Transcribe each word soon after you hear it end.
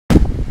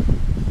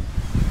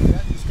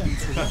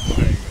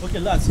Okay,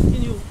 lads,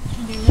 can you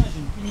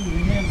imagine, can you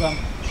remember,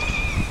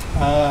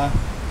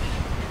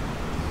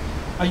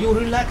 are you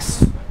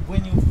relaxed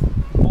when you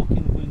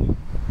walking,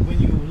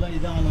 when you lie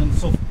down and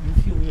so you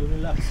feel you're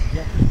relaxed,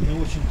 yeah? You're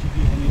watching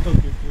TV, when you talk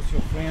with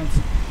your friends,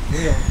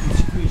 well, in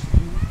situations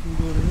you feel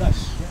you're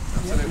relaxed, yeah?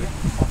 Absolutely.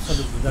 Yeah?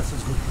 Absolutely, that's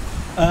good.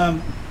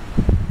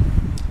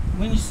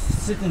 When you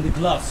sit in the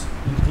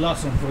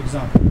classroom, for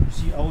example, you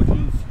see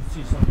audience,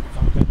 you see some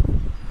kind of,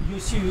 you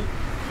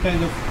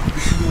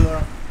see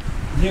your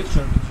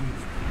lecture that you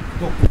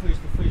talk face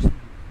to face.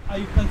 Are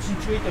you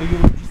concentrate or you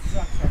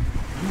distract?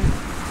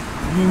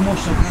 You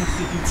emotional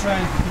concept, you try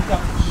and pick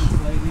up things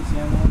like this, you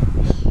know,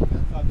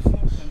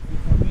 absorb some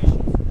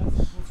information. That's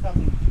what's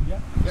happening with you,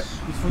 yeah? Yep.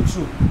 It's for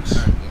true.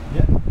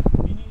 Yeah.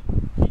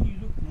 Can you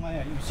look my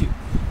eye? You see,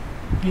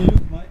 can you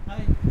look my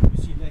eye? You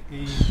see like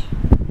you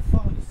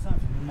found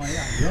something in my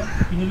eye, yeah?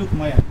 Can you look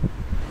my eye?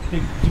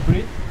 Take deep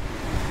breath.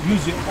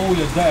 Use all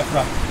your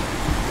diaphragm.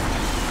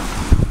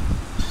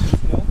 Let's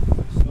go.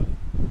 Very slowly.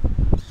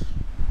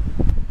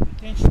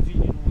 Attention to in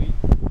way.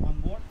 One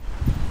more.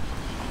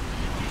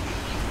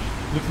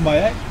 Look my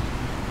eye.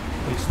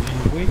 Take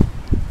steady away.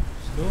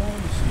 Slowly.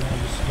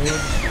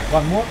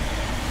 One more.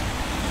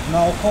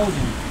 Now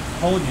holding.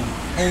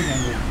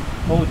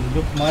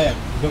 Look my eye.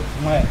 Look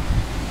my eye.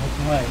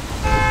 Nice.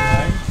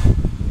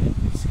 And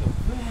let's go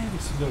very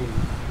slowly.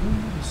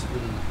 Very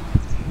slowly.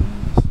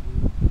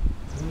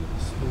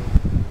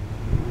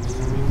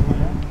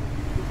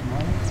 Look my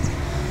eye.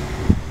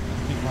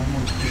 Take one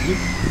more deep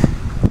breath.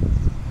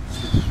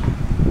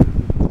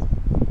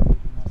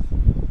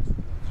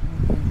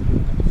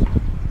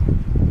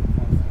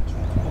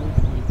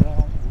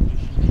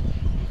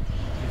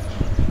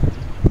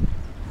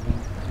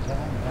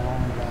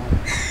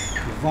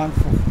 One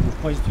for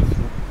positive,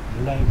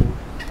 reliable,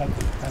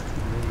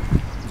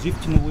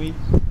 drifting away,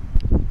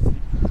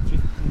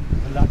 drifting,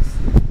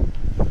 relaxing,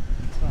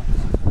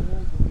 trance, all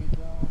the way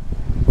down,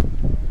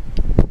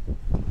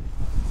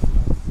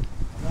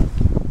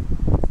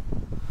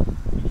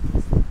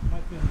 my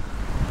pen,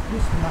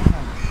 twist my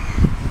hand,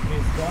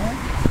 press down,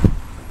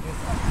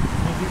 press up,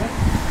 maybe that,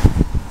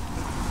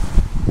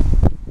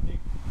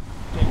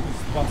 take this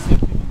 1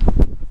 second.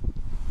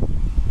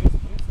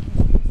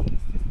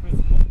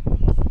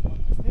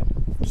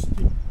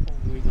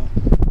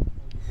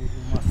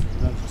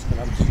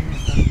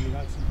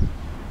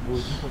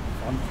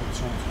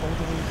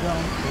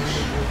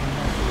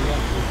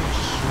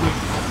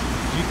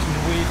 Drifting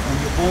away from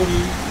your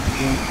body,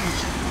 and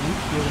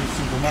each every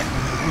single muscle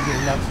in your body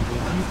relaxing.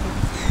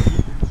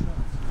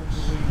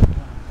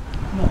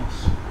 No,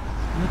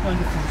 not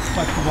only from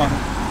spot to one.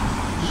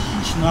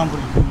 Each number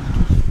you can do.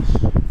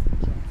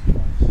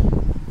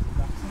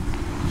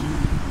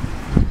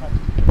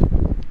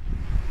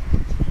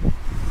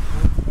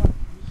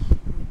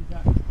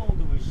 All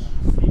the way down.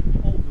 Sleep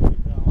all the way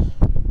down.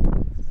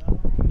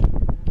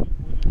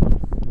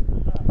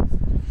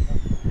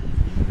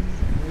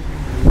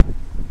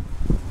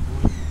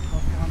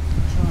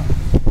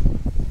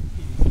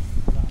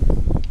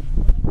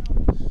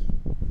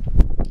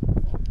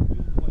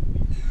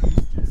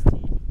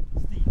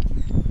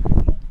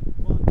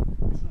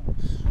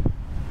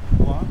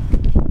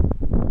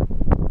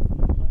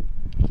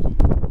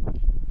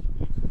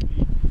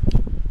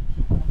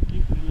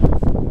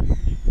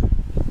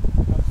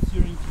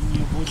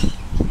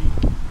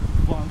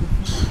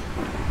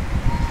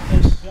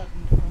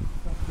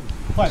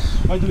 Fine,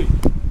 I do it.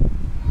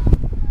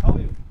 How are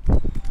you?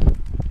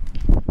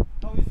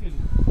 How are you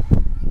feeling?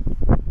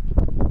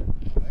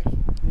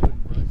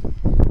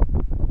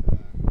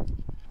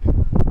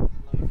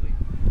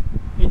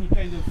 Any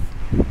kind of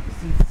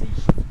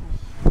sensation?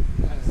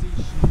 Like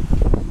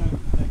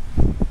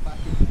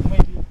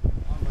maybe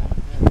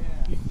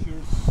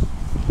pictures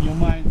in your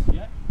mind?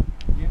 Yeah?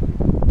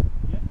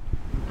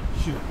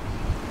 Sure.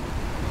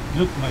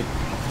 Look my hand.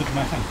 Look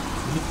my hand.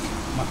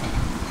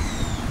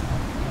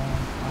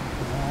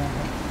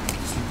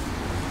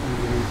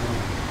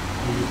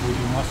 Your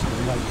body muscle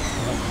relaxing.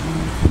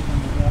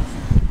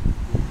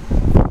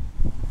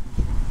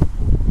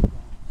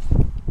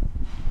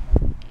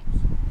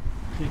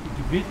 Take it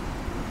to breathe.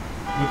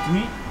 Look to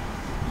me.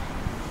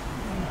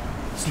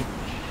 Sleep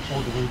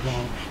all the way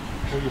down.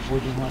 All your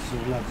body muscle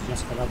relax.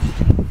 Just relaxing.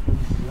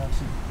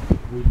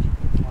 Very deep.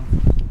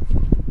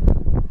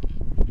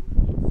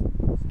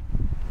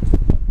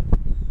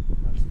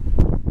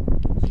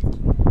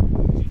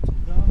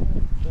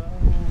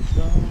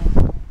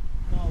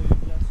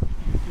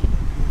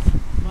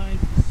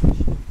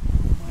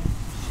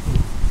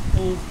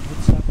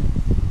 What's happening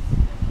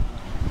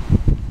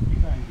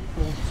behind you,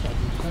 all the stuff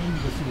behind you,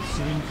 you feel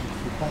serenity, you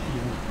feel happy,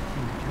 you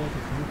feel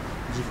better, you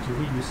drift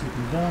away, you're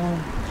sitting down,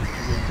 drift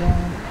away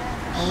down,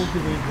 all the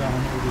way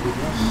down,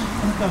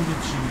 and там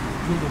ведь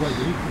you're the way,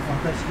 you're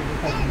fantastic,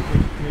 you're having a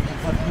great creation,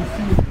 but you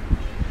feel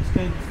it's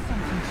kind of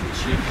something to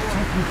check,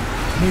 something,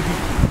 maybe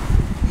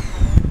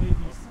something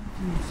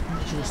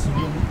speechless in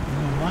your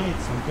mind,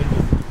 some kind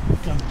of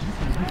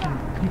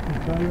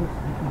different colors,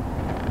 different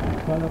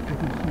color, what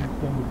you see,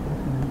 kind of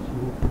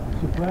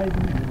different, surprised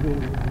me,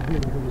 very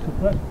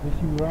surprised. They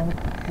see you around.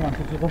 Come on,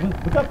 take it open.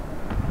 Look up.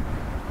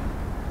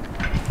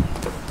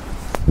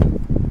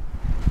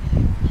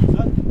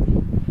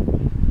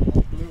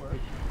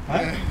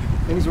 Huh?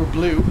 Things were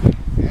blue.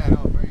 Yeah, no,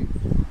 very.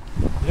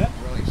 Yeah?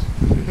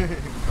 Brilliant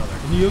color.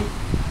 And you?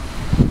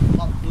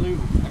 Hot blue. A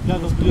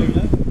lot of blue, yeah?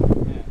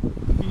 Yeah.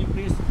 Can you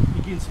press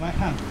against my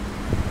hand?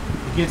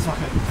 Against my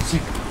hand.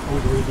 Sink all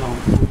the way down.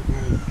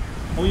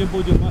 All your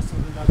body muscle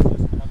relax.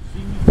 But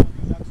you need to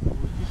relax the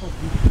whole deep of the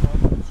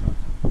body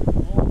shots.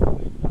 All the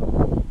way down,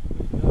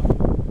 way down,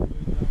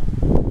 way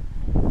down.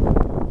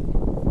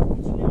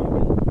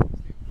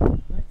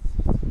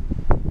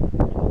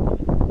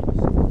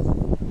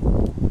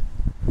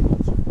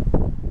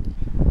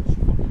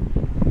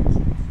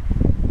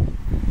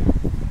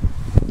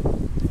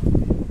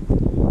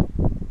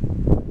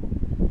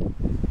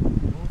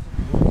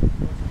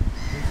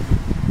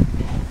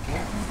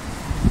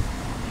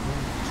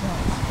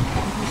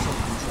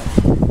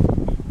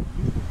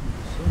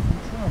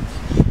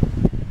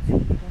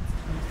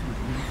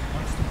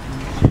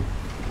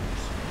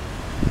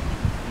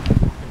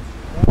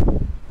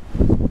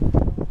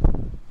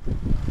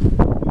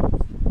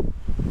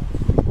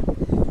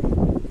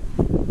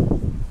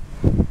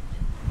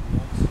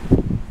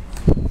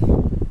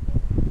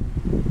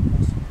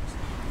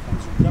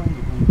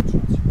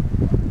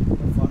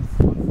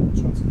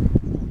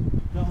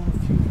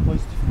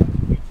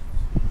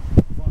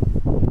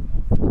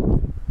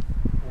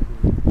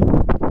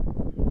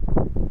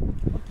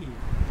 Continue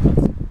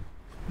again.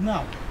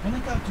 Now, when I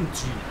count to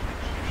 3,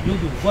 you'll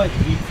do what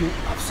we feel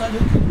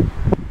absolutely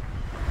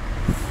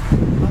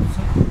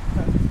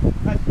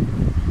happy.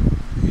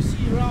 You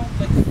see around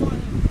like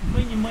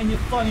many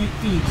funny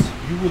things.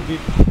 You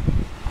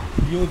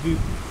will be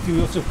feel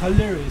yourself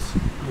hilarious.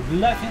 You'll be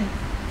laughing.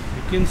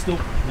 You can't stop.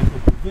 There will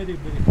be very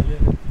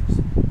hilarious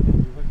things. You'll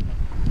be waking up.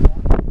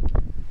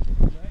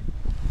 Right?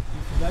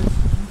 If you like,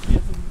 you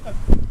have to look up.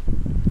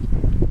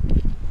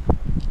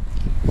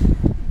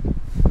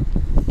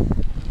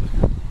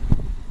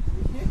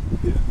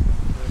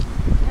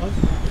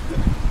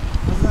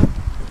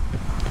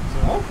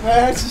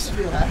 I just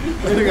feel happy.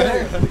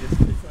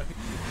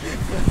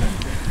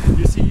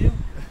 You see you?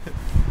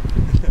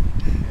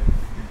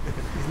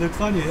 It looks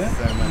funny, yeah?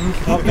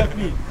 How about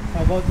me?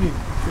 How about me?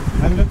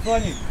 I look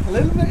funny. A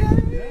little bit, yeah. Look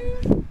at me.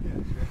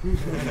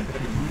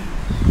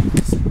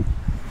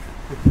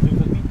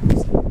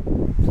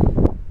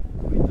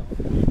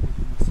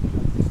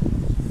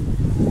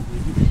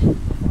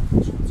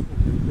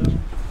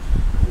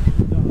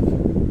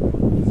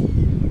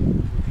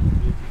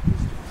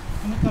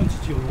 I'm going to count to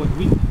you 1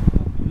 week.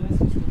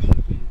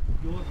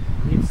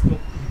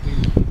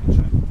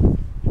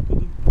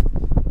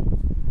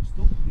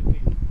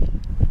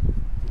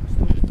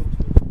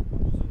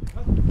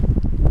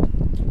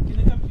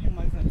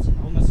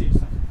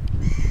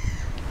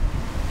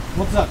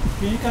 What's that?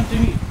 Can you come to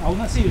me? I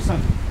want to see you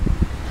something.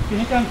 Can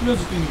you come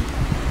closer to me?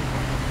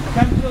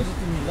 Come closer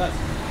to me, lads.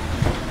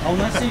 I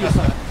want to see you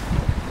something.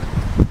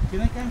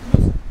 Can I come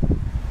closer?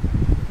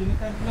 Can you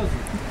come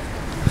closer?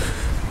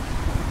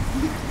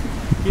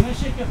 Can I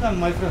shake your hand,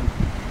 my friend?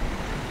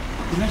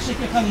 Can I shake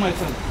your hand, my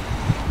friend?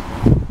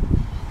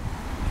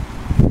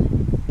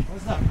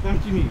 What's that? Come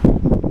to me.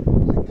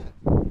 Okay,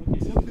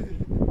 look at me.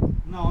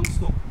 Now on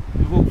stop.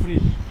 You walk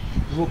freely.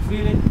 You walk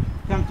freely.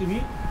 Come to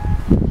me.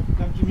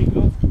 Come to me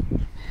close.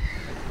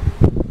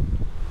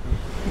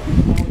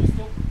 Now you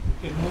stop. You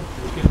can move.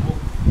 You can walk.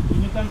 Can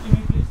you come to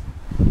me, please?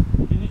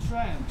 Can you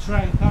try and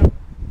carve?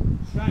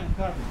 Try and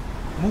carve.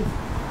 Move.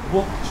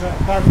 Walk. Try.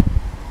 Carve.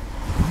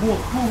 Move.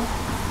 Walk.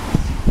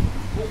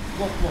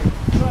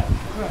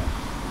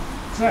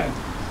 Try.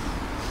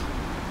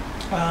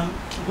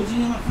 What do you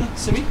name my friend?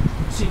 Siri?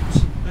 See.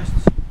 Nice to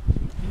see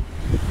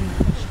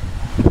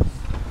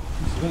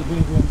you. Go.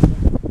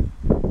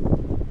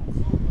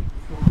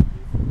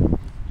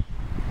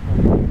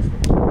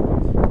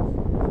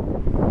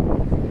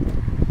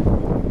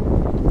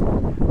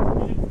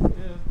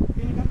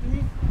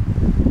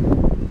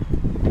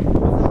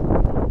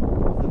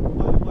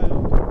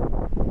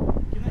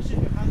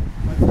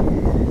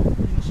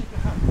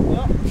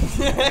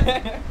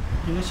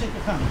 Can you shake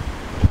your hand?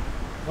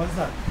 What's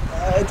that?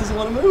 It doesn't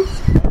want to move.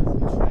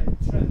 Try it.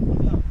 Put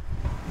it up.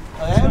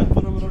 I am,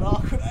 but I'm at an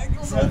awkward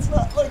angle, so it's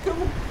not like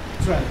I'm...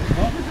 Try it.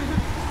 No?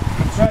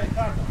 Try it.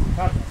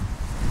 Carve.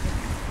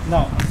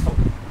 Now, stop.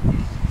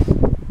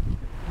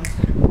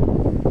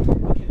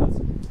 Okay, that's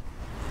it.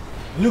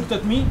 Look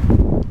at me.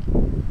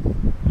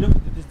 Look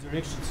at these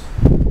directions.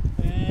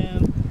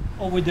 And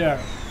over there.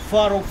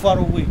 Far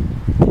away.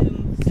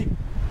 And zig.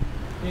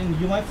 And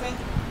you, my friend?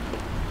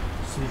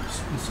 Sleep.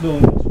 Slow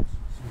motion.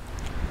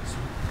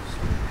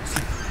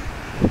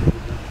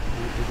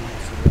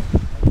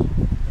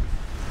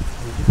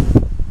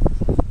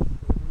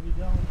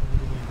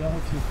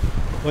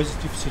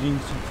 Positive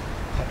serenity,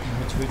 happy,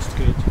 motivated,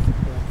 creative,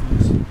 all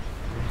things.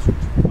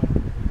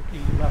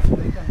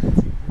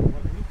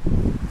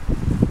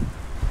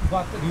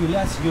 But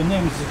realize your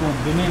name is gone.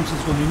 Your name is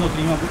gone. You not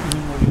remember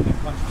anymore your name.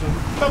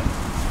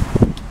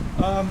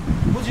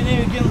 What's your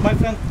name again, my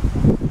friend?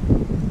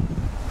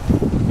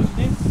 What's your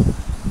name?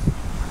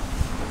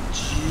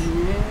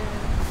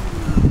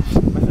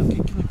 My friend, can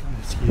you come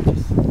and see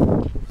this?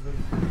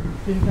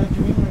 Can you come to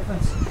me, my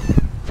friends?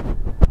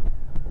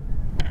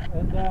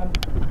 And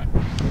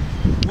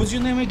what's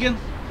your name again?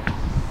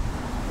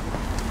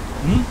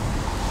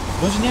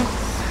 What's your name?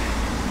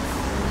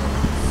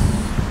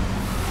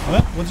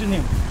 Huh? What's your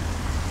name?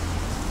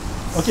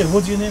 Okay,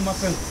 what's your name, my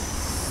friend?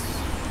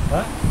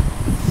 Huh?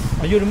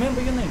 You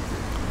remember your name?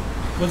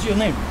 What's your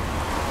name?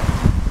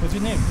 What's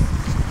your name?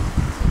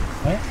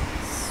 Huh?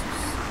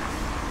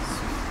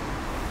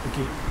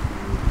 Okay.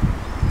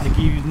 I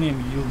give you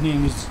name. Your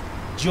name is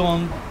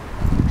John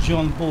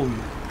Bowie.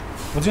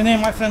 What's your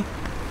name, my friend?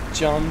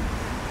 John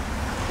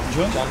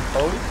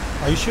Bowie.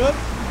 Are you sure?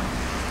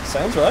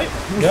 Sounds right.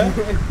 Yeah?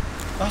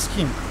 Ask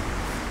him.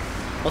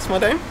 What's my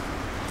name?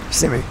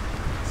 Simmy.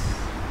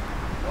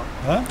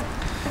 Huh?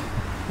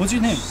 What's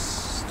your name?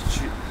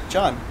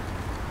 John.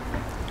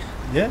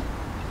 Yeah?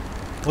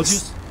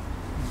 What's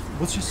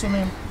your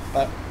surname?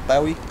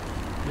 Bowie.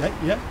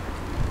 Yeah?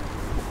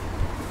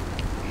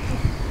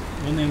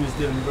 Your name is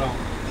Darren Brown.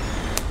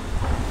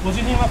 What's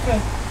your name, my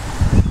friend?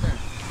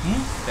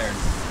 Darren.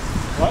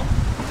 What?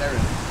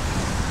 Darren.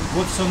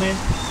 What's your name?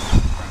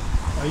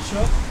 Are you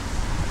sure?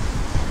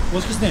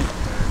 What's his name?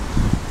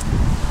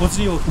 What's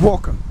your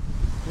Walker.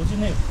 What's your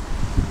name?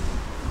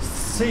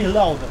 Say it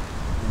louder.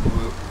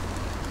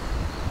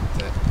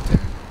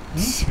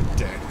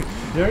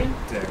 Darren?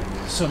 Darren.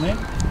 Surname?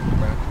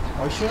 Brown.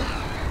 Are you sure?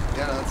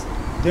 Yeah, that's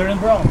Darren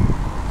Brown.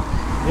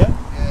 Yeah?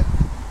 yeah.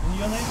 And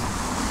your name?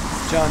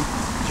 John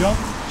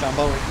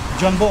Bowie.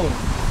 John Bowen.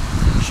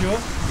 Sure?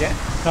 Yeah.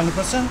 100%?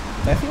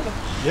 Definitely.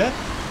 Yeah?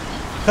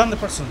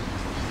 100%.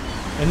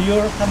 And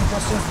you're 100%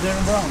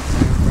 Darren Brown.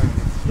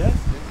 Yeah?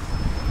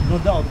 No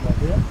doubt about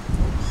it, yeah?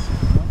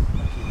 No?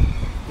 Okay.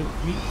 Look,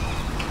 we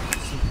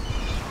see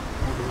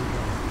all the way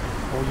down.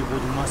 All your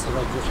body muscle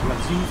like just relax.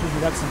 You need to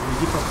relax and be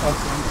deeper out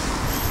and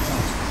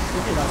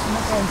okay, that's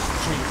not on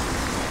straight.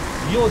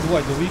 You're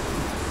wide awake.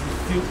 You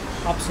feel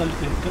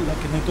absolutely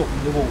like an top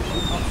in the wall.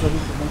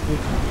 Absolutely not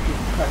good.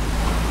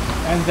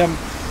 And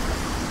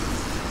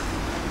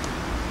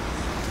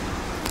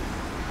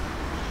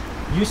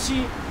you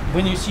see,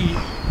 when you see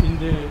in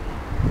the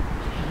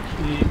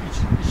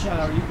each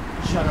other in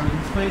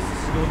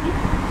spaces, you'll be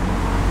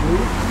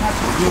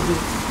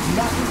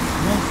nothing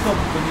non-stop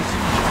when you see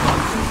each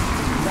other.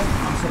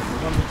 I'm sorry,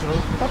 one meter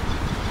up.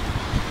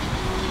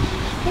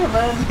 Hey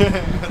man!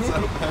 What's up,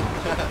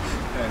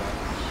 man?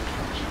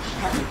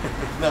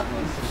 Not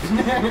much.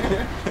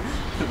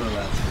 The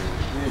last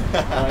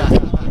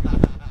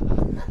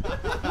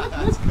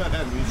It's gonna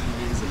have music.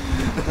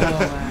 Oh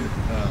man.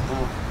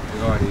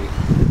 We've already.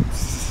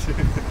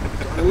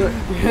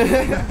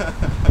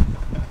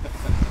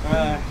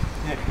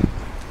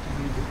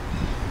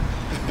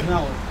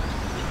 Now,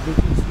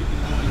 looking,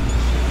 speaking.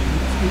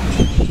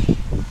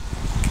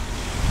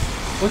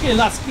 Okay,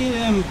 last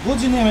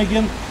what's your name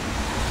again?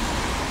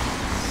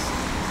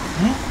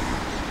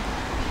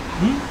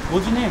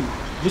 What's your name?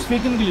 You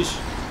speak English?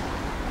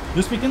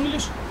 You speak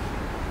English?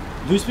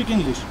 Do you speak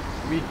English?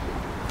 We.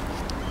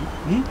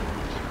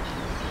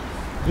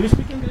 Do you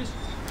speak English?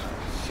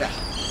 Yeah.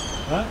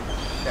 Huh?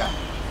 Yeah.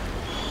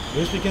 Do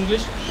you speak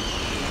English?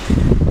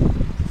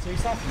 Say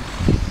something.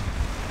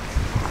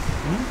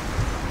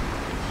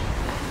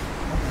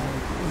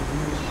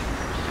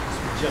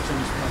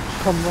 Japanese lunch.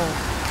 Come on.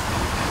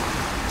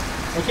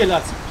 Okay,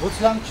 lads.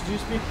 What language do you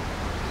speak?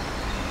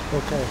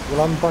 Okay.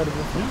 Well, I'm part of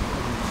it.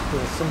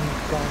 Some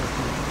guy.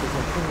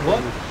 What?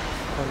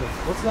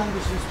 What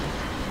language do you speak?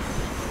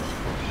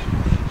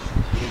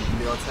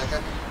 Biblioteca.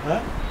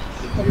 Huh?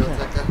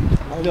 Biblioteca.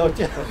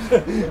 Biblioteca.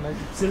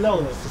 Say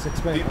louder. Just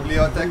explain.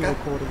 Biblioteca.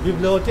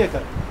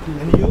 Biblioteca.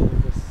 And you?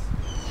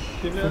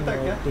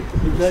 Biblioteca.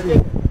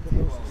 Biblioteca.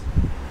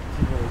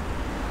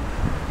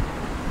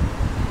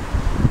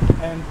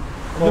 And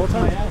look my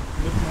eye.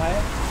 Look my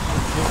eye.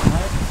 Look my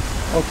eye.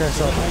 Okay,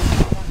 so.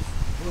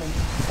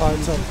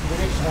 Alright, so.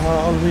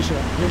 I'll reach it.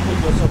 You put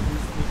yourself in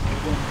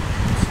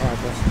Alright,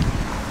 best.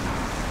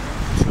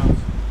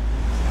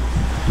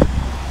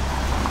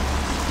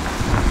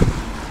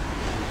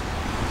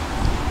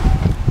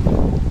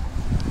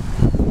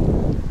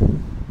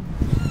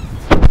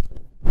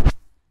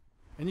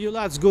 And you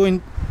lads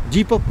going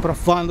deeper,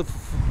 profound,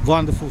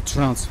 wonderful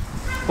trance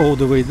all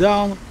the way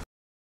down.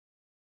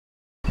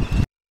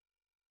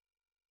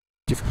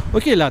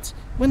 Okay, lads,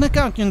 when I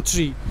count in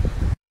 3,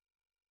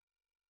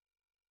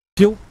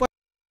 feel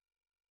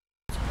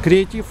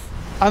creative,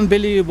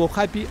 unbelievable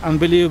happy,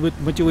 unbelievable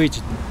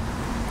motivated.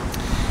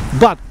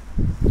 But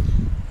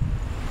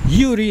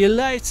you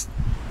realize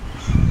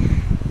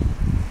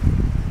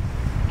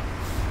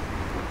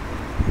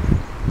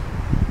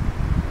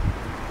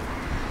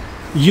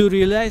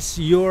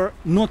you're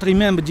not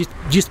remember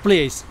this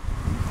place.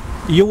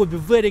 You will be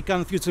very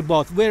confused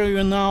about where you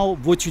are now,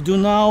 what you do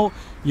now.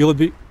 You will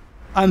be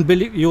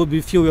unbelievable. You will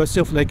be feel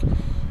yourself like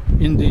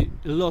in the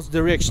lost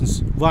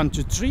directions. 1,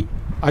 2, 3.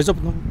 Eyes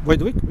open.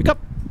 Wide awake. Wake up.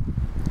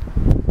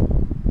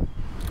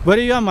 Where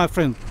are you at, my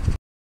friend?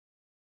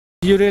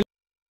 You really?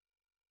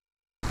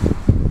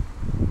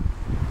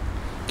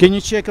 Can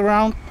you check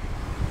around?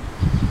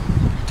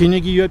 Can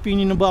you give your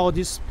opinion about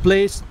this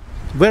place?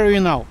 Where are you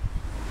now?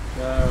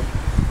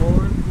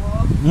 Forward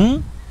walk.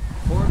 Hmm?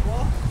 Forward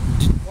walk.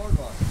 Forward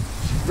walk.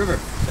 River.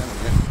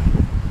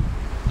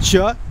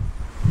 Sure.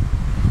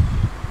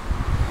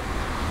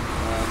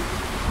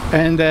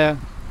 And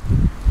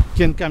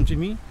can come to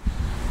me.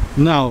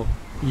 Now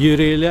you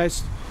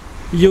realize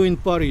you in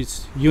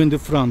Paris, you in the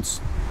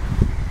France.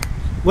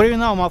 Where are you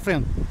now, my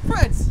friend?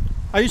 France.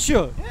 Are you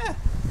sure? Yeah.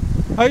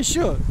 Are you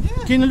sure?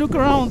 Yeah. Can you look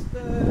around?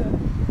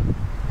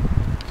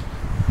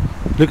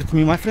 Look at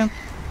me, my friend.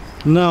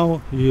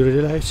 Now you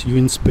realize you're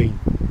in Spain.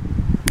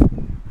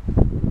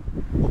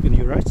 Open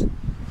your eyes.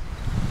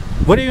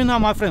 Where are you now,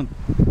 my friend?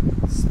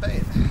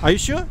 Spain. Are you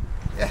sure?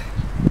 Yeah.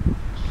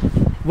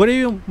 Where are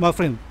you, my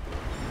friend?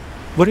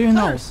 Where are you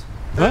now? Paris.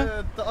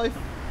 Huh? The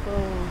Eiffel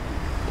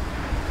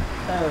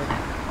Tower.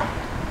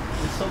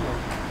 It's somewhere.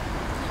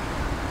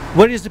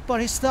 Where is the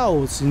Paris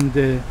Towers in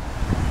the?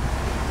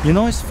 You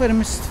know, it's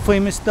famous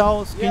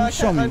towers. Can you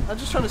show me? I'm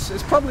just trying to see.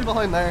 It's probably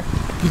behind there.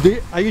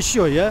 Are you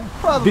sure? Yeah.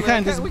 Probably.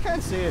 Behind this. We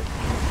can't see it.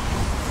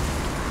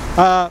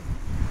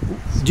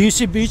 Do you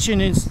see beach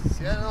in it?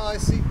 Yeah, no, I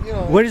see. You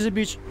know. Where is the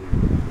beach?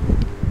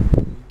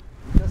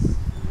 Just,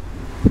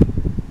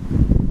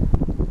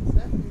 it's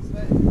definitely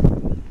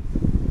Spain.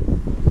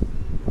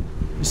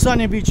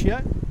 Sunny beach, yeah.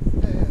 Yeah,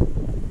 yeah.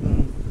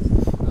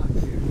 Not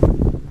here.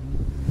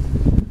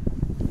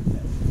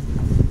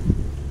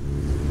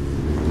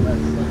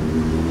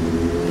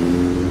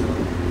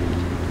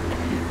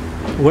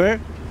 Where?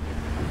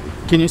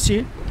 Can you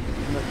see?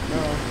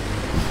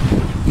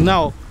 No.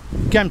 Now,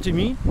 come to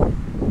me,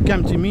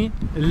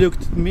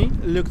 looked at me,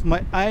 looked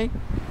my eye,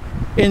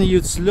 and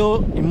you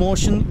slow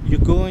emotion, you're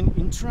going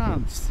in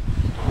trance.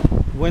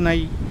 When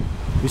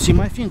you see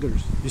my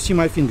fingers, you see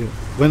my finger.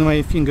 When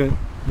my finger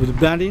will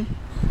bending,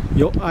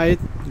 your eye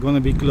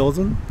gonna be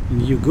closing,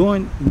 and you're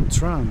going in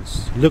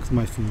trance. Look at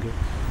my finger,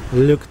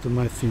 look at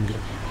my finger,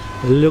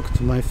 look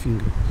at my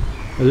finger,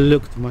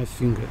 look at my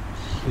finger,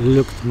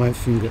 look at my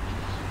finger,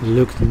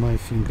 look at my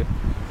finger,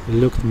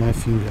 look at my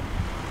finger.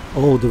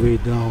 All the way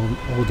down,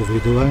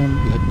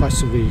 like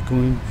pass away,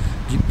 going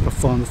deep,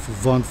 profound,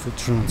 wonderful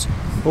trance.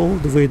 All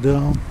the way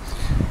down.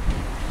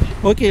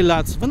 Okay,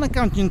 lads, when I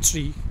count in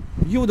 3,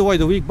 you divide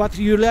the week, but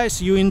you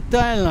realize you're in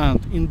Thailand,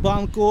 in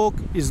Bangkok.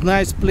 Is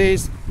nice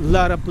place,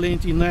 lot of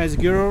plenty nice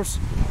girls.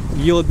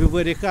 You'll be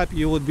very happy.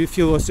 You will be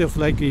feel yourself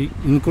like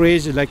in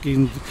crazy, like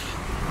in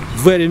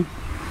very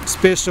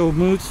special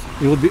mood.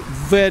 You will be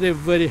very,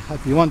 very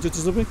happy. You want to do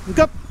something? Look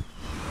up.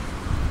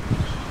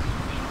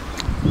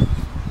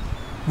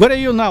 Where are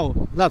you now,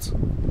 lads?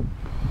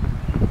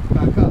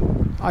 Back up.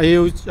 Are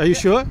you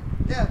sure?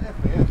 Yeah,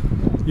 definitely. Yeah.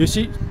 You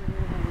see?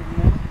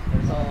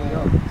 There's all the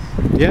others.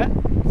 Yeah?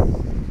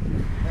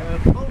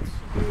 Boats.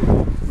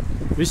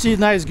 You see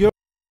nice girl?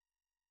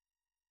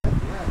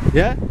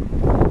 Yeah?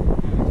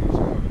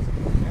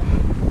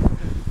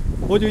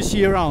 What do you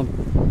see around?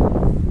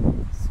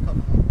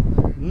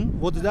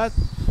 What is that?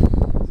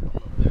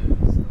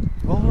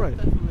 All right.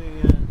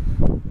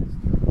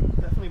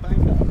 Definitely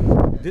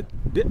Bangkok.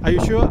 Are you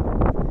sure?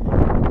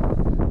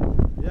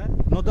 Yeah?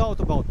 No doubt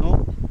about,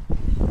 no?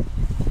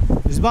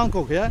 It's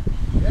Bangkok, yeah?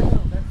 Yeah,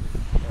 no, definitely.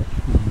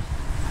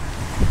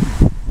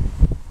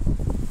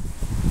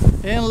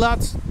 And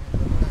lads,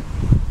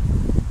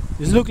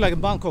 it look like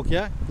Bangkok,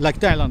 yeah? Like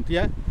Thailand,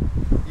 yeah?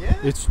 Yeah.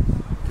 It's,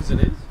 Because it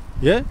is.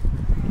 yeah?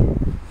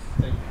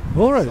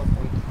 All right.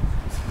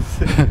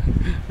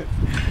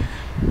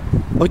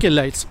 Okay,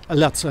 lads,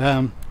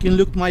 can you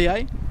look my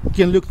eye?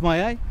 Can you look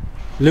my eye?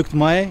 Look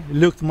my eye,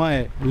 look my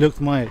eye, look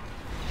my eye.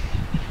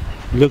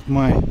 Look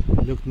my,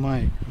 look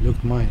my,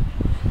 look my,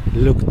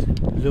 looked,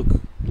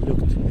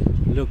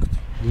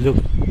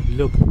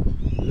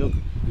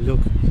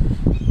 looked.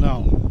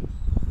 Now,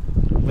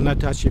 when I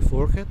touch your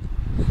forehead,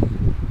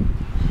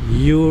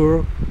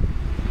 you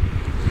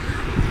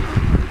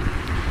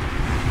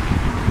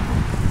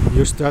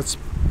start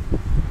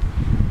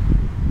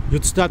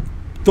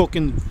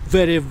talking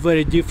very,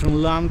 very different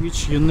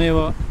language. You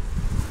never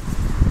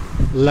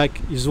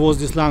like it was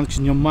this language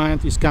in your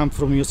mind. It's come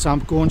from your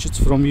subconscious,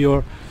 from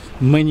your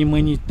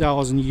many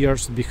thousand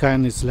years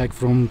behind. It's like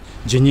from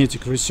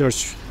genetic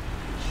research.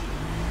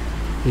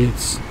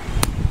 It's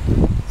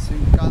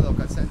Sincado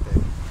Casente.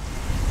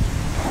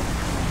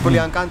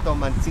 Puliancanto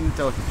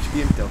Mancinto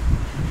Chiento.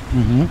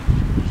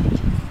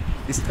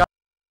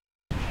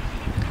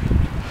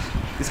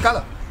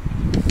 Iscala.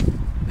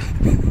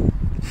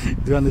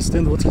 do you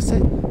understand what I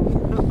said?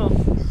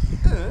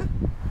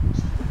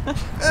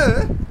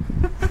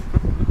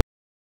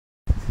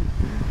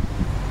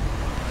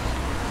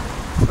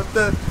 But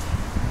the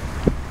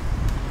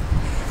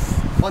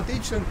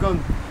foundation con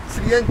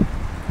client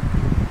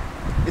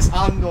is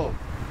Ando.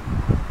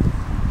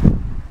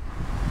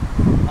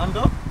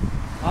 Ando?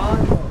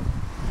 Ando.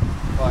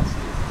 What?